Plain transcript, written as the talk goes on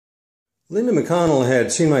Linda McConnell had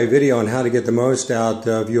seen my video on how to get the most out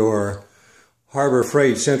of your Harbor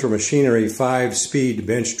Freight Central Machinery 5-speed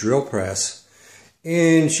bench drill press.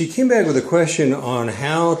 And she came back with a question on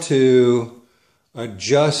how to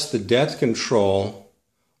adjust the depth control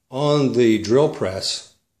on the drill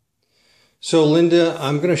press. So Linda,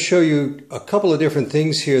 I'm going to show you a couple of different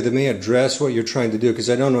things here that may address what you're trying to do, because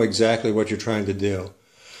I don't know exactly what you're trying to do.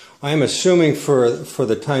 I'm assuming for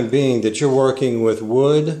the time being that you're working with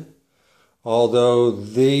wood, although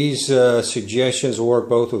these suggestions work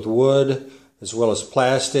both with wood as well as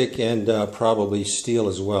plastic and probably steel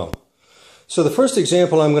as well. So the first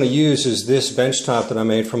example I'm going to use is this bench top that I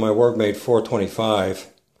made for my Workmate 425.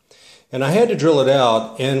 And I had to drill it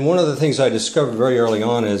out, and one of the things I discovered very early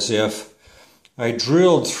on is if I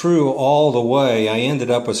drilled through all the way, I ended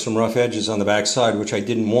up with some rough edges on the back side, which I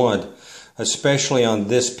didn't want, especially on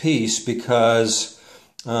this piece, because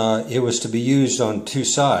it was to be used on two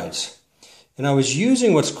sides. And I was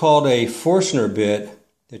using what's called a Forstner bit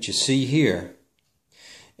that you see here.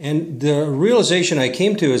 And the realization I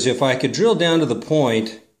came to is if I could drill down to the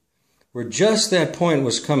point where just that point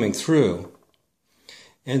was coming through,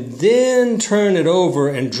 and then turn it over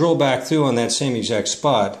and drill back through on that same exact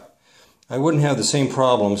spot, I wouldn't have the same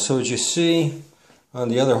problem. So as you see on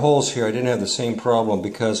the other holes here, I didn't have the same problem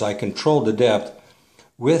because I controlled the depth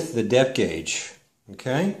with the depth gauge.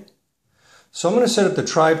 Okay? So I'm going to set up the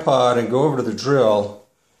tripod and go over to the drill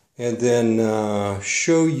and then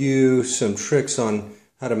show you some tricks on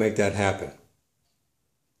how to make that happen.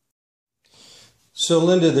 So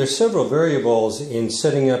Linda, there's several variables in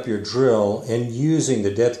setting up your drill and using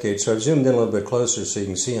the depth gauge. So I've zoomed in a little bit closer so you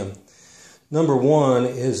can see them. Number one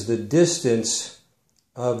is the distance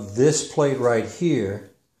of this plate right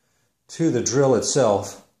here to the drill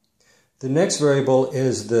itself. The next variable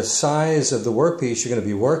is the size of the workpiece you're going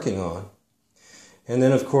to be working on. And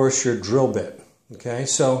then, of course, your drill bit. Okay,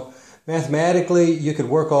 so mathematically, you could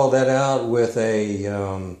work all that out with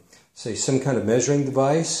a, say, some kind of measuring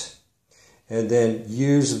device, and then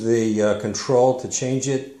use the control to change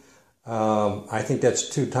it. I think that's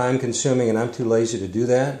too time-consuming, and I'm too lazy to do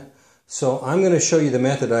that. So I'm going to show you the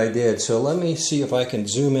method I did. So let me see if I can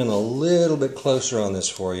zoom in a little bit closer on this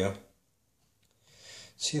for you.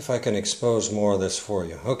 See if I can expose more of this for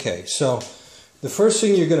you. Okay, so the first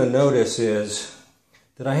thing you're going to notice is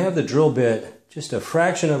that I have the drill bit just a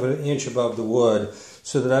fraction of an inch above the wood,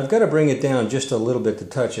 so that I've got to bring it down just a little bit to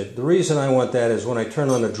touch it. The reason I want that is when I turn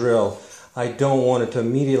on the drill, I don't want it to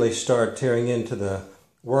immediately start tearing into the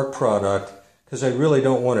work product, because I really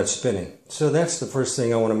don't want it spinning. So that's the first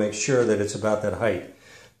thing I want to make sure that it's about that height.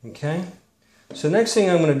 Okay? So next thing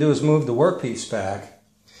I'm going to do is move the workpiece back,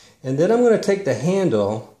 and then I'm going to take the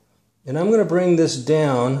handle and I'm going to bring this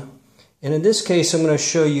down, and in this case I'm going to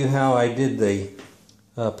show you how I did the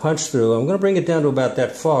punch through. I'm going to bring it down to about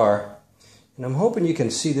that far, and I'm hoping you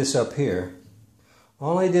can see this up here.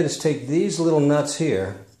 All I did is take these little nuts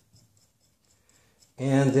here,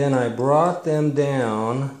 and then I brought them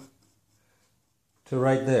down to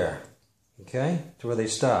right there, okay, to where they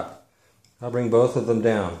stop. I'll bring both of them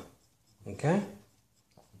down, okay?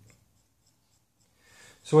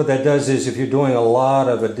 So what that does is if you're doing a lot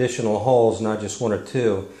of additional holes, not just one or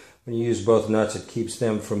two, when you use both nuts, it keeps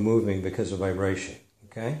them from moving because of vibration.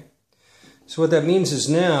 Okay? So what that means is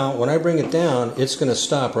now, when I bring it down, it's going to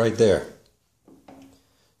stop right there.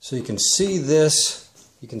 So you can see this,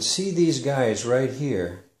 you can see these guys right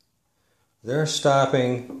here. They're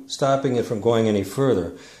stopping it from going any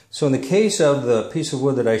further. So in the case of the piece of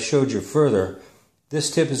wood that I showed you further,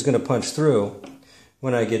 this tip is going to punch through.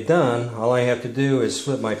 When I get done, all I have to do is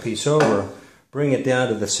flip my piece over, bring it down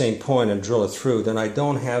to the same point and drill it through. Then I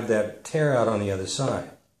don't have that tear out on the other side.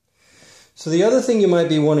 So the other thing you might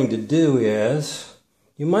be wanting to do is,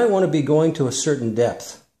 you might want to be going to a certain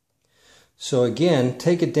depth. So again,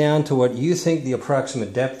 take it down to what you think the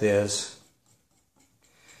approximate depth is,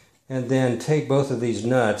 and then take both of these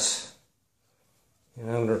nuts, and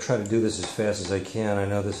I'm going to try to do this as fast as I can. I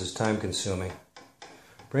know this is time consuming.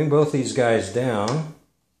 Bring both these guys down.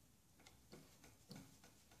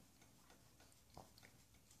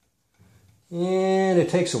 And it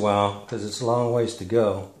takes a while because it's a long ways to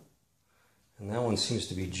go. And that one seems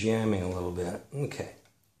to be jamming a little bit. Okay.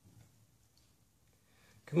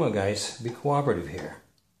 Come on, guys. Be cooperative here.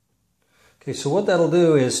 Okay, so what that'll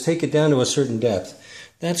do is take it down to a certain depth.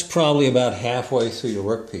 That's probably about halfway through your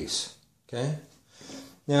workpiece. Okay?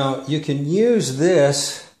 Now, you can use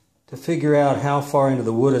this to figure out how far into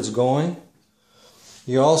the wood it's going.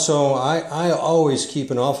 You also, I always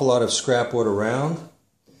keep an awful lot of scrap wood around.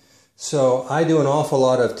 So I do an awful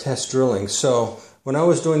lot of test drilling. So when I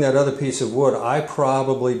was doing that other piece of wood, I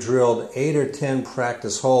probably drilled 8 or 10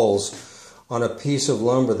 practice holes on a piece of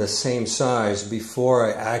lumber the same size before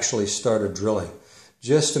I actually started drilling,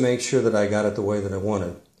 just to make sure that I got it the way that I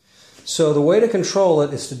wanted. So the way to control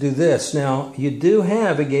it is to do this. Now, you do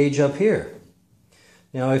have a gauge up here.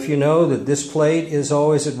 Now, if you know that this plate is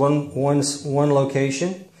always at one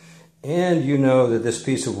location, and you know that this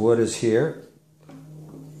piece of wood is here,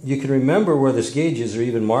 you can remember where this gauge is, or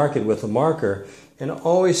even mark it with a marker, and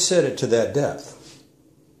always set it to that depth.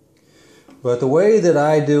 But the way that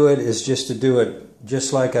I do it is just to do it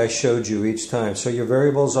just like I showed you each time. So your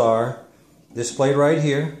variables are this plate right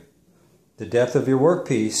here, the depth of your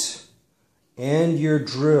workpiece, and your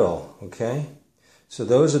drill, okay? So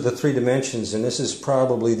those are the 3 dimensions, and this is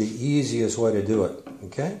probably the easiest way to do it,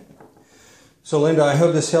 okay? So Linda, I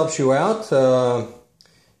hope this helps you out.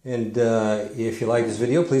 If you like this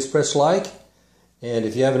video, please press like. And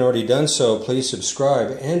if you haven't already done so, please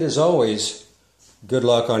subscribe. And as always, good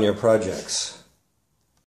luck on your projects.